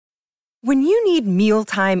When you need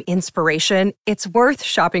mealtime inspiration, it's worth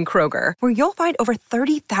shopping Kroger, where you'll find over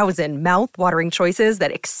 30,000 mouth-watering choices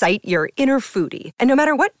that excite your inner foodie. And no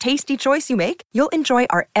matter what tasty choice you make, you'll enjoy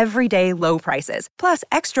our everyday low prices, plus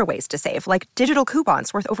extra ways to save, like digital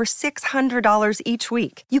coupons worth over $600 each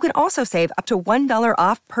week. You can also save up to $1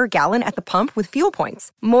 off per gallon at the pump with fuel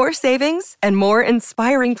points. More savings and more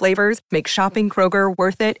inspiring flavors make shopping Kroger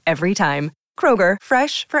worth it every time. Kroger,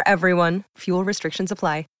 fresh for everyone. Fuel restrictions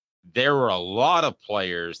apply. There were a lot of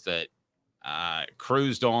players that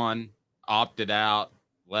cruised on, opted out,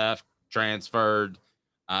 left, transferred,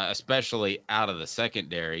 especially out of the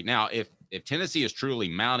secondary. Now, if Tennessee is truly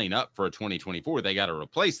mounting up for a 2024, they got to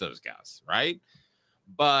replace those guys, right?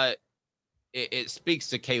 But it speaks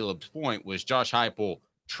to Caleb's point, was Josh Heupel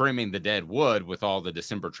trimming the dead wood with all the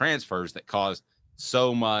December transfers that caused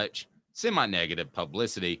so much semi-negative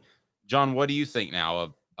publicity. John, what do you think now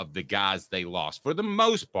of the guys they lost? For the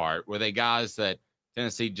most part, were they guys that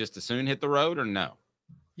Tennessee just as soon hit the road, or no?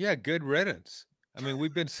 Yeah, good riddance. I mean,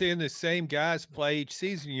 we've been seeing the same guys play each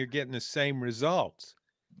season. You're getting the same results.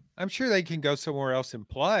 I'm sure they can go somewhere else and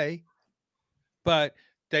play, but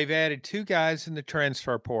they've added 2 guys in the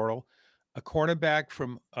transfer portal, a cornerback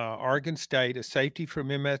from Oregon State, a safety from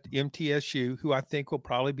MTSU, who I think will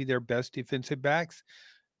probably be their best defensive backs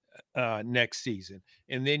next season.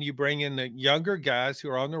 And then you bring in the younger guys who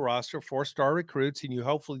are on the roster, 4-star recruits, and you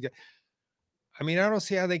hopefully get. I mean, I don't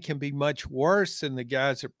see how they can be much worse than the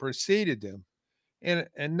guys that preceded them. And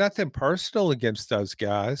nothing personal against those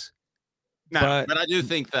guys. No, But I do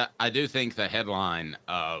think the headline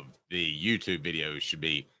of the YouTube video should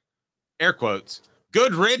be, air quotes,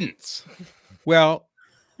 good riddance. well,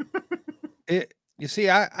 you see,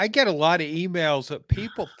 I get a lot of emails of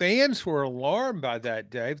fans were alarmed by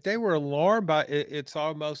that, Dave. They were alarmed by it. It's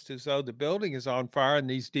almost as though the building is on fire and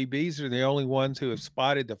these DBs are the only ones who have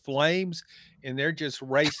spotted the flames and they're just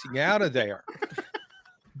racing out of there.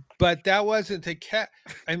 But that wasn't the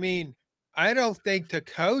I mean, I don't think the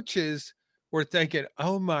coaches were thinking,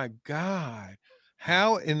 "Oh my God,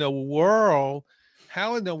 how in the world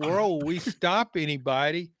will we stop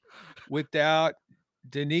anybody without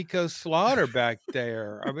Danico Slaughter back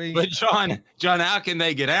there?" I mean, But John, how can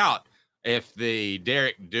they get out if the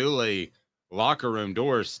Derek Dooley locker room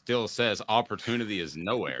door still says opportunity is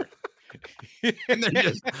nowhere? And they're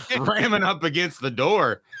just ramming up against the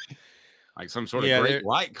door like some sort of great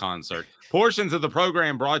white concert. Portions of the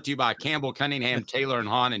program brought to you by Campbell, Cunningham, Taylor, and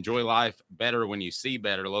Hahn. Enjoy life better when you see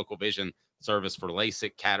better. Local vision service for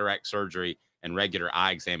LASIK, cataract surgery, and regular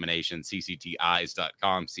eye examination.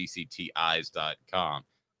 ccteyes.com, ccteyes.com.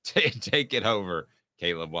 Take it over,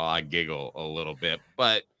 Caleb, while I giggle a little bit.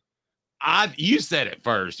 But you said it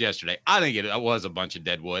first yesterday. I think it was a bunch of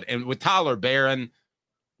dead wood. And with Tyler Barron,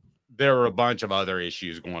 there were a bunch of other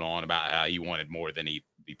issues going on about how he wanted more than he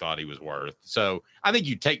thought he was worth. So I think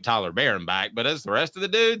you take Tyler Barron back, but as the rest of the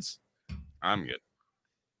dudes, I'm good.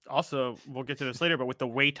 Also, we'll get to this later, but with the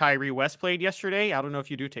way Tyre West played yesterday, I don't know if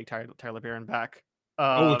you do take Tyler Barron back.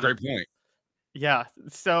 Great point. Yeah.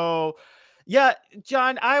 So, yeah,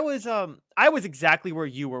 John, I was exactly where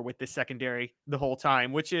you were with this secondary the whole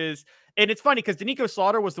time, which is, and it's funny because Danico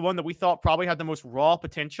Slaughter was the one that we thought probably had the most raw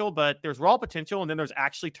potential, but there's raw potential and then there's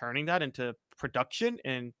actually turning that into production,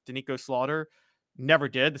 and Danico Slaughter never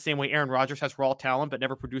did, the same way Aaron Rodgers has raw talent but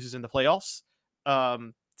never produces in the playoffs.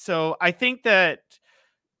 So I think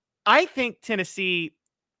Tennessee,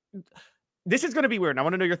 this is going to be weird, and I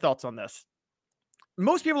want to know your thoughts on this.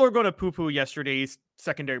 Most people are going to poo-poo yesterday's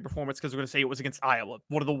secondary performance because they're going to say it was against Iowa,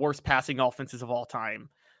 one of the worst passing offenses of all time.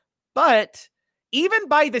 But even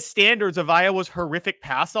by the standards of Iowa's horrific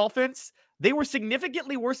pass offense, they were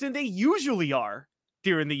significantly worse than they usually are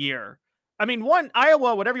during the year. I mean,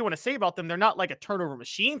 Iowa, whatever you want to say about them, they're not like a turnover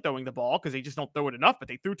machine throwing the ball because they just don't throw it enough, but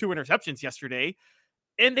they threw 2 interceptions yesterday.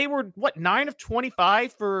 And they were, 9 of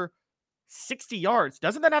 25 for 60 yards.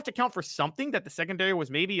 Doesn't that have to count for something, that the secondary was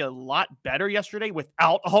maybe a lot better yesterday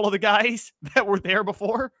without all of the guys that were there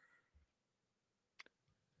before?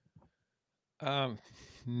 No,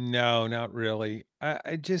 not really.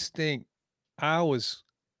 I just think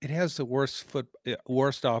it has the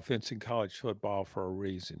worst offense in college football for a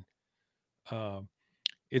reason.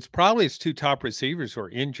 It's probably its 2 top receivers were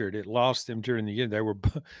injured. It lost them during the year.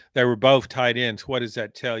 They were both tight ends. What does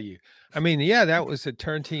that tell you? I mean, yeah, that was a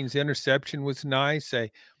Turrentine's interception was nice.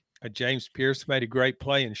 James Pierce made a great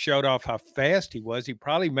play and showed off how fast he was. He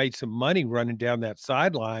probably made some money running down that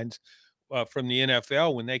sidelines from the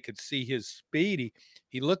NFL when they could see his speed.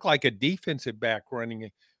 He looked like a defensive back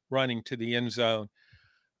running to the end zone.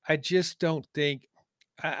 I just don't think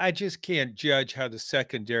I just can't judge how the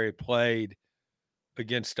secondary played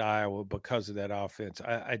against Iowa because of that offense.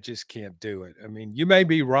 I just can't do it. I mean, you may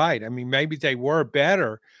be right. I mean, maybe they were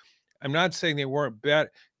better. I'm not saying they weren't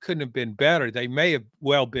better, couldn't have been better. They may have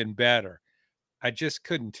well been better. I just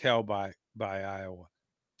couldn't tell by Iowa.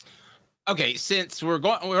 Okay, since we're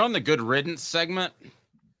on the good riddance segment,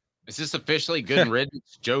 is this officially good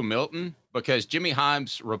riddance, Joe Milton? Because Jimmy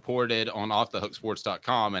Himes reported on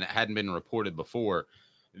offthehooksports.com, and it hadn't been reported before,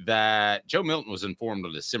 that Joe Milton was informed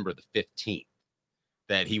on December the 15th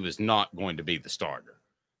that he was not going to be the starter.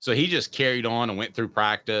 So he just carried on and went through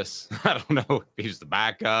practice. I don't know if he was the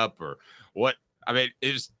backup or what. I mean,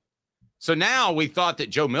 it was. So now we thought that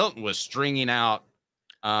Joe Milton was stringing out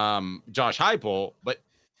Josh Heupel, but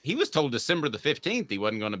he was told December the 15th he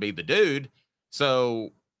wasn't going to be the dude.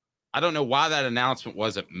 So I don't know why that announcement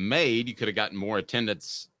wasn't made. You could have gotten more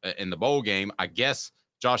attendance in the bowl game. I guess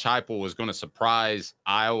Josh Heupel was going to surprise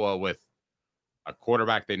Iowa with a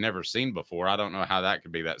quarterback they'd never seen before. I don't know how that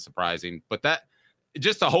could be that surprising, but that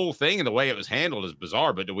just the whole thing and the way it was handled is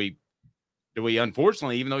bizarre. But do we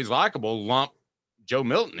unfortunately, even though he's likable, lump Joe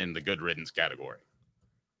Milton in the good riddance category?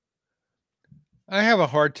 I have a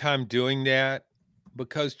hard time doing that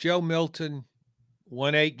because Joe Milton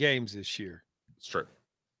won 8 games this year. It's true.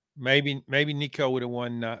 Maybe Nico would have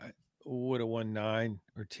won 9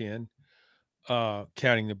 or 10,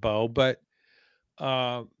 counting the bowl. But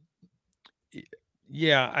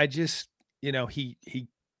yeah, I just he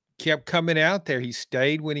kept coming out there. He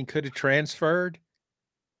stayed when he could have transferred.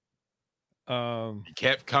 He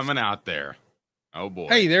kept coming out there. Oh boy!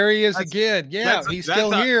 Hey, there he is again. Yeah, he's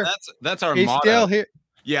still here. That's our he's motto. Still here.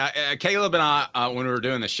 Yeah, Caleb and I, when we were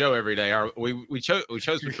doing the show every day, we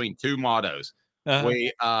chose between 2 mottos.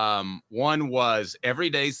 One was every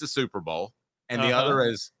day's the Super Bowl, and the other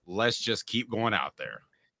is let's just keep going out there.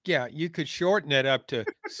 Yeah, you could shorten it up to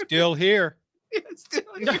still here.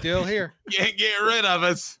 Still here. You can't get rid of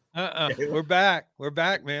us. We're back. We're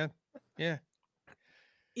back, man. Yeah.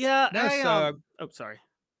 Yeah. Sorry.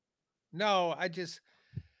 No, I guess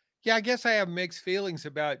I have mixed feelings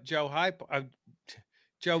about Joe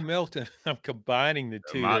Milton. I'm combining the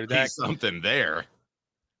two. There might be something there,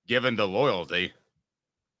 given the loyalty.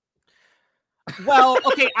 Well,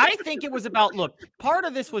 okay, I think it was about, look, part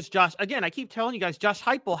of this was Josh. Again, I keep telling you guys, Josh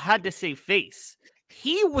Heupel had to save face.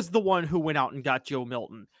 He was the one who went out and got Joe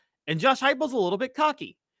Milton. And Josh Heupel's a little bit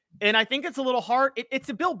cocky. And I think it's a little hard. It's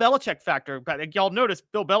a Bill Belichick factor. But like y'all notice,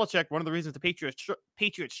 Bill Belichick, one of the reasons the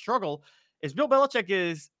Patriots struggle is Bill Belichick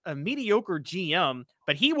is a mediocre GM,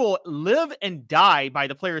 but he will live and die by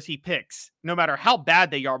the players he picks, no matter how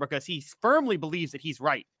bad they are, because he firmly believes that he's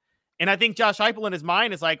right. And I think Josh Heupel in his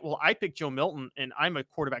mind is like, well, I picked Joe Milton, and I'm a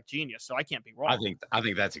quarterback genius, so I can't be wrong. I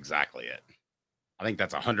think that's exactly it. I think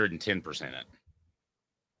that's 110% it.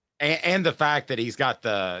 And the fact that he's got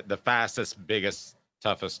the fastest, biggest,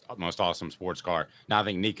 toughest, most awesome sports car. Now I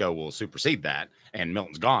think Nico will supersede that, and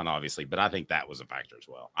Milton's gone, obviously, but I think that was a factor as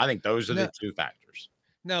well. I think those are the 2 factors.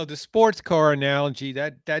 No, the sports car analogy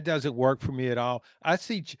that doesn't work for me at all. I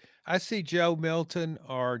see Joe Milton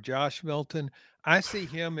or Josh Milton. I see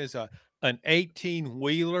him as an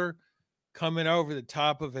 18-wheeler coming over the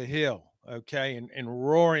top of a hill, okay, and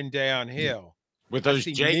roaring downhill with those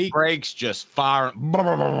Jake brakes just firing.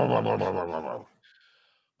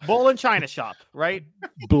 Bull and China shop, right?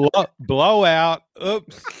 Blowout.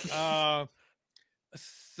 Oops.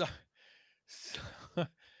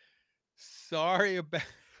 Sorry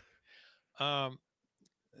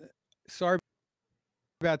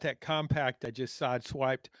about that compact I just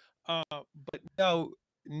sideswiped. But no,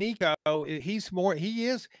 Nico, he's a sport.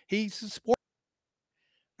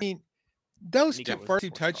 I mean, those first 2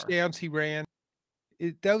 touchdowns he ran,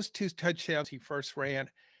 those 2 touchdowns he first ran,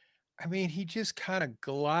 I mean, he just kind of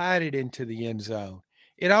glided into the end zone.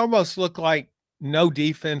 It almost looked like no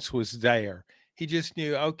defense was there. He just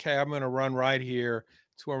knew, okay, I'm going to run right here.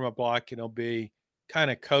 It's where my blocking will be. Kind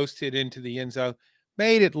of coasted into the end zone.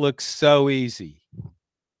 Made it look so easy.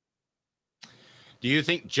 Do you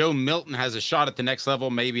think Joe Milton has a shot at the next level,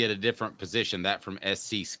 maybe at a different position, that from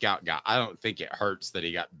SC scout guy? I don't think it hurts that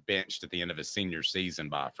he got benched at the end of his senior season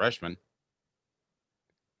by a freshman.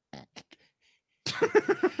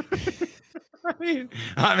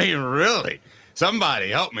 I mean, really? Somebody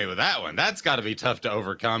help me with that one. That's got to be tough to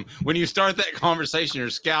overcome. When you start that conversation, you're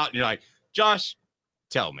a scout, and you're like, Josh,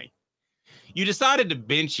 tell me. You decided to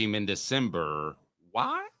bench him in December.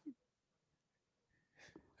 Why?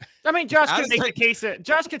 I mean, Josh could make the case that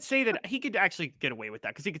Josh could say that he could actually get away with that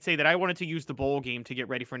because he could say that I wanted to use the bowl game to get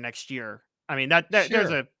ready for next year. I mean, that sure.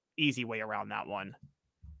 There's a easy way around that one.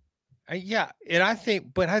 Yeah, and I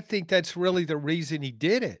think that's really the reason he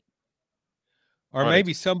did it. Or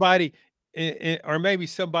maybe somebody or maybe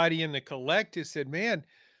somebody in the collective said, "Man,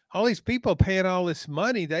 all these people paying all this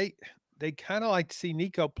money, they kind of like to see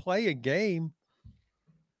Nico play a game."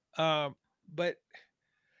 But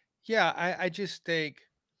yeah, I just think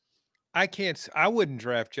I wouldn't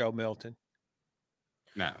draft Joe Milton.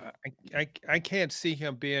 No. I can't see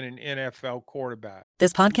him being an NFL quarterback.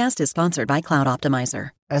 This podcast is sponsored by Cloud Optimizer.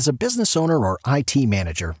 As a business owner or IT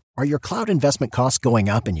manager, are your cloud investment costs going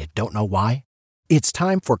up and you don't know why? It's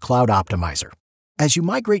time for Cloud Optimizer. As you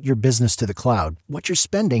migrate your business to the cloud, what you're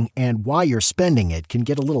spending and why you're spending it can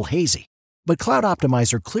get a little hazy. But Cloud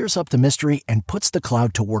Optimizer clears up the mystery and puts the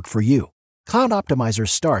cloud to work for you. Cloud Optimizer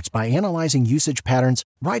starts by analyzing usage patterns,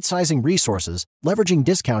 right-sizing resources, leveraging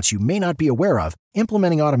discounts you may not be aware of,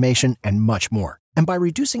 implementing automation, and much more. And by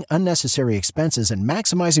reducing unnecessary expenses and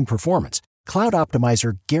maximizing performance, Cloud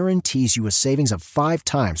Optimizer guarantees you a savings of 5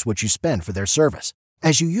 times what you spend for their service.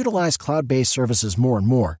 As you utilize cloud-based services more and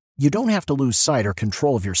more, you don't have to lose sight or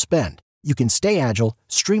control of your spend. You can stay agile,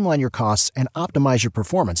 streamline your costs, and optimize your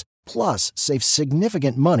performance, plus save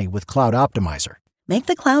significant money with Cloud Optimizer. Make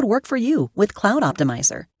the cloud work for you with Cloud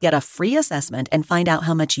Optimizer. Get a free assessment and find out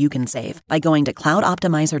how much you can save by going to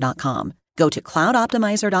cloudoptimizer.com. Go to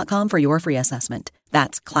cloudoptimizer.com for your free assessment.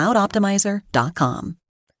 That's cloudoptimizer.com.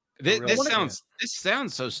 This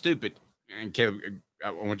sounds so stupid. And Caleb,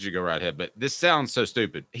 I want you to go right ahead, but this sounds so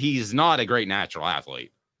stupid. He's not a great natural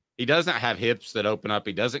athlete. He doesn't have hips that open up.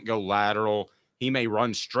 He doesn't go lateral. He may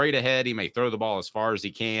run straight ahead. He may throw the ball as far as he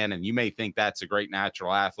can, and you may think that's a great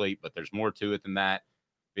natural athlete, but there's more to it than that.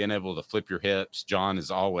 Being able to flip your hips. John is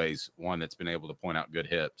always one that's been able to point out good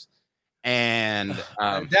hips. And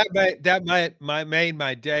that made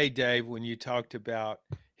my day, Dave, when you talked about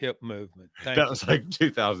hip movement. That was like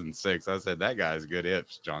 2006. I said, that guy's good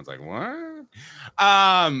hips. John's like, what?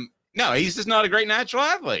 No, he's just not a great natural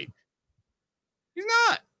athlete. He's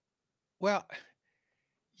not. Well,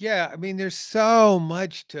 yeah, I mean, there's so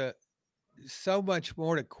much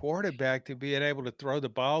more to quarterback to being able to throw the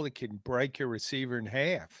ball that can break your receiver in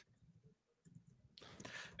half.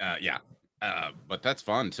 Yeah. But that's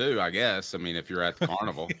fun too, I guess. I mean, if you're at the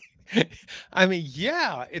carnival. I mean,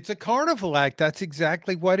 yeah, it's a carnival act. That's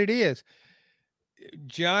exactly what it is.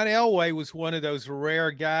 John Elway was one of those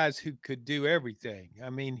rare guys who could do everything. I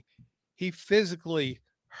mean, he physically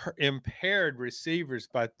impaired receivers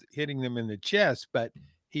by hitting them in the chest, but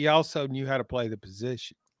he also knew how to play the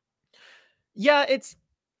position. Yeah, it's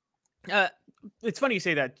funny you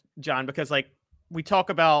say that, John, because like we talk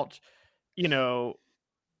about,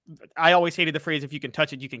 I always hated the phrase, if you can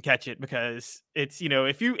touch it, you can catch it, because it's,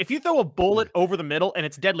 if you throw a bullet over the middle and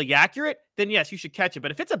it's deadly accurate, then yes, you should catch it.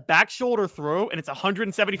 But if it's a back shoulder throw and it's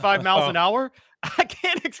 175 miles an hour, I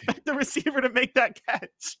can't expect the receiver to make that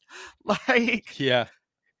catch. Like, yeah.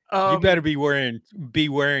 You better be wearing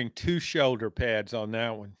 2 shoulder pads on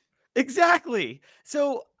that one. Exactly.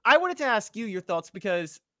 So I wanted to ask you your thoughts,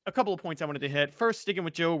 because a couple of points I wanted to hit. First, sticking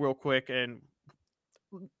with Joe real quick. And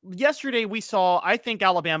yesterday we saw, I think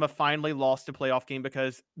Alabama finally lost a playoff game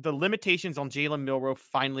because the limitations on Jalen Milroe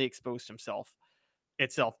finally exposed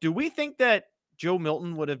itself. Do we think that Joe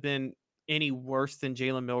Milton would have been any worse than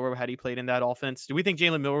Jalen Milroe had he played in that offense? Do we think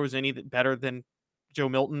Jalen Milroe was any better than Joe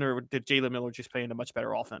Milton, or did Jalen Milroe just play in a much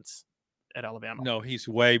better offense at Alabama? No, he's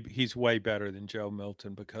way better than Joe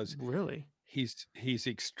Milton, because really he's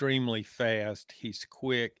extremely fast, he's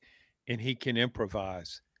quick, and he can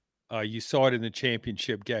improvise. You saw it in the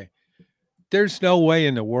championship game. There's no way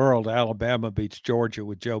in the world Alabama beats Georgia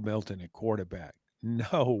with Joe Milton at quarterback.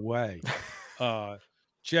 No way.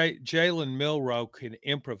 Jalen Milroe can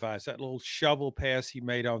improvise. That little shovel pass he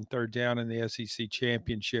made on 3rd down in the SEC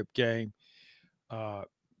championship game.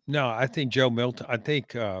 No, I think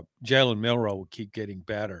Jalen Milroe will keep getting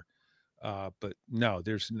better. But no,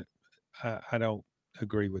 I don't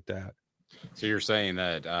agree with that. So you're saying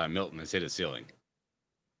that Milton has hit a ceiling?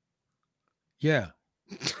 Yeah.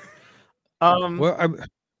 Well,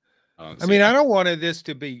 I mean, I don't want this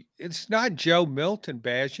to be. It's not Joe Milton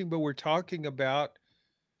bashing, but we're talking about,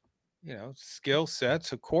 skill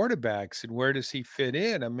sets of quarterbacks and where does he fit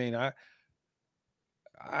in. I mean,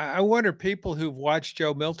 I wonder, people who've watched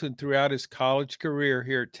Joe Milton throughout his college career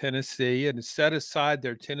here at Tennessee and set aside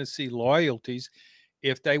their Tennessee loyalties,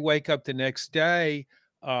 if they wake up the next day,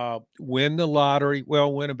 win the lottery,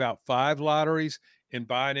 win about 5 lotteries and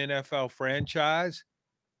buy an NFL franchise,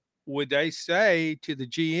 would they say to the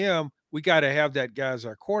GM, we got to have that guy as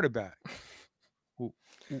our quarterback?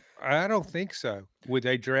 I don't think so. Would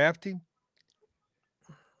they draft him?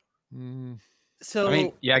 So, I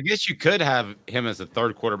mean, yeah, I guess you could have him as a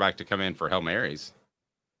 3rd quarterback to come in for Hail Marys.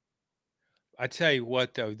 I tell you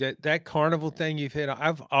what, though, that carnival thing you've hit,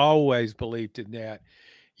 I've always believed in that.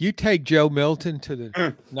 You take Joe Milton to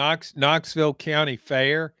the Knoxville County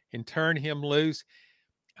Fair and turn him loose.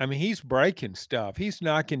 I mean, he's breaking stuff. He's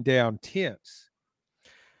knocking down tents.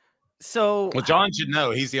 So, Well, John should know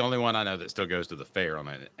he's the only one I know that still goes to the fair on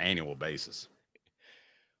an annual basis.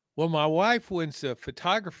 Well, my wife wins a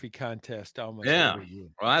photography contest almost Yeah. every year.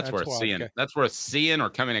 Well, that's worth why I've seeing. got- That's worth seeing or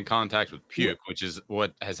coming in contact with puke, which is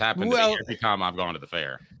what has happened to me Well, every time I've gone to the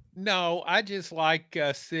fair. no, I just like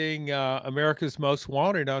seeing America's Most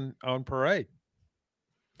Wanted on parade.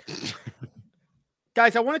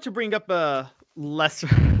 guys, I wanted to bring up a lesser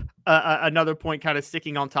another point, kind of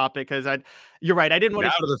sticking on topic, because you're right. I didn't want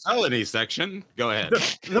Out to of the felony section. Go ahead.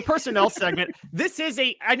 the personnel segment.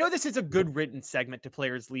 I know this is a good written segment to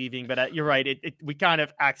players leaving, but you're right. We kind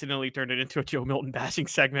of accidentally turned it into a Joe Milton bashing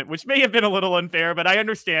segment, which may have been a little unfair, but I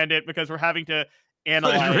understand it because we're having to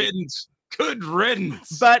analyze. Good riddance. Good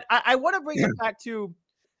riddance. But I want to bring it back to,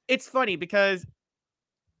 it's funny because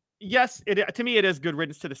yes, to me it is good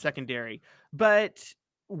riddance to the secondary. But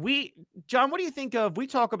John, what do you think of? We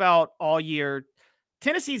talk about all year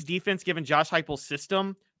Tennessee's defense, given Josh Heupel's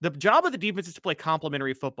system. The job of the defense is to play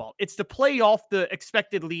complementary football. It's to play off the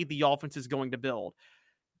expected lead the offense is going to build.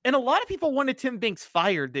 And a lot of people wanted Tim Banks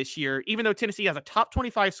fired this year, even though Tennessee has a top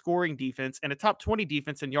 25 scoring defense and a top 20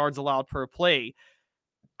 defense in yards allowed per play.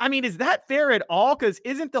 I mean, is that fair at all? Because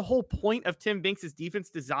isn't the whole point of Tim Banks' defense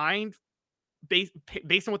designed based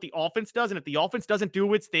on what the offense does? And if the offense doesn't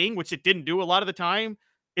do its thing, which it didn't do a lot of the time,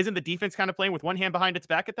 isn't the defense kind of playing with one hand behind its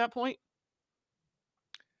back at that point?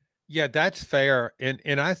 Yeah, that's fair.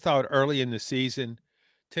 And I thought early in the season,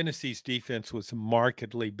 Tennessee's defense was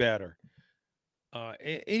markedly better. But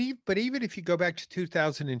even if you go back to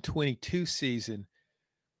 2022 season,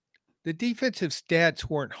 the defensive stats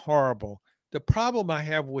weren't horrible. The problem I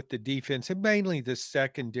have with the defense, and mainly the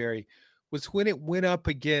secondary, was when it went up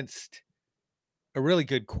against a really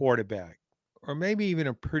good quarterback, or maybe even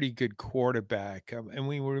a pretty good quarterback. And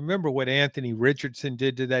we remember what Anthony Richardson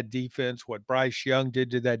did to that defense, what Bryce Young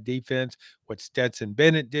did to that defense, what Stetson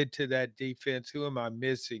Bennett did to that defense. Who am I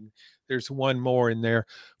missing? There's one more in there.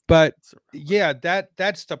 But yeah,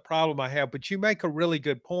 that's the problem I have. But you make a really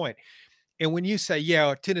good point. And when you say,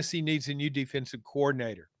 yeah, Tennessee needs a new defensive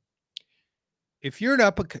coordinator, if you're an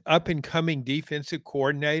up and coming defensive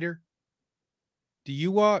coordinator, do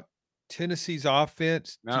you want Tennessee's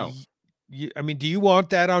offense? No. Do you want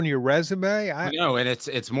that on your resume? No, and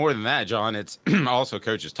it's more than that, John. It's also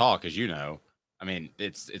coaches talk, as you know. I mean,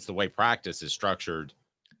 it's the way practice is structured.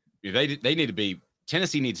 They need to be,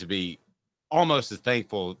 Tennessee needs to be almost as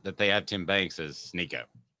thankful that they have Tim Banks as Nico.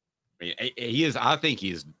 I mean, he is. I think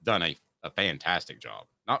he's done a fantastic job.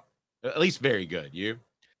 Not at least very good. You?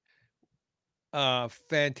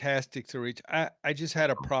 Fantastic to reach. I just had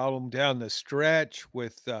a problem down the stretch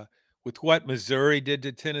with what Missouri did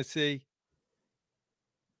to Tennessee.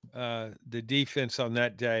 The defense on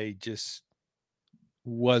that day just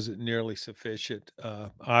wasn't nearly sufficient,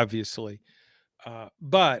 obviously.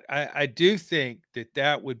 But I do think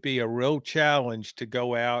that would be a real challenge to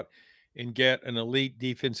go out and get an elite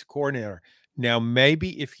defensive coordinator. Now,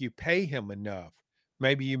 maybe if you pay him enough,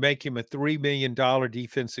 maybe you make him a $3 million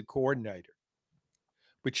defensive coordinator.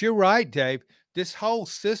 But you're right, Dave. This whole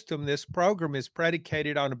system, this program is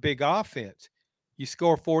predicated on a big offense. You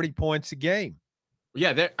score 40 points a game.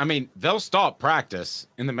 Yeah, they'll stop practice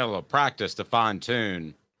in the middle of practice to fine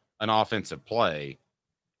tune an offensive play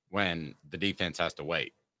when the defense has to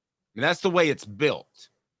wait. I mean, that's the way it's built.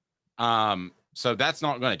 So that's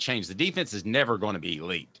not going to change. The defense is never going to be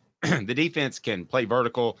elite. The defense can play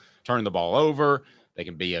vertical, turn the ball over. They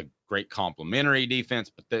can be a great complementary defense,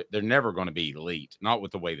 but they're never going to be elite. Not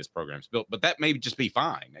with the way this program's built. But that may just be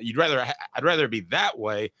fine. I'd rather be that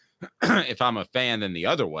way if I'm a fan than the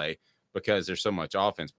other way, because there's so much offense.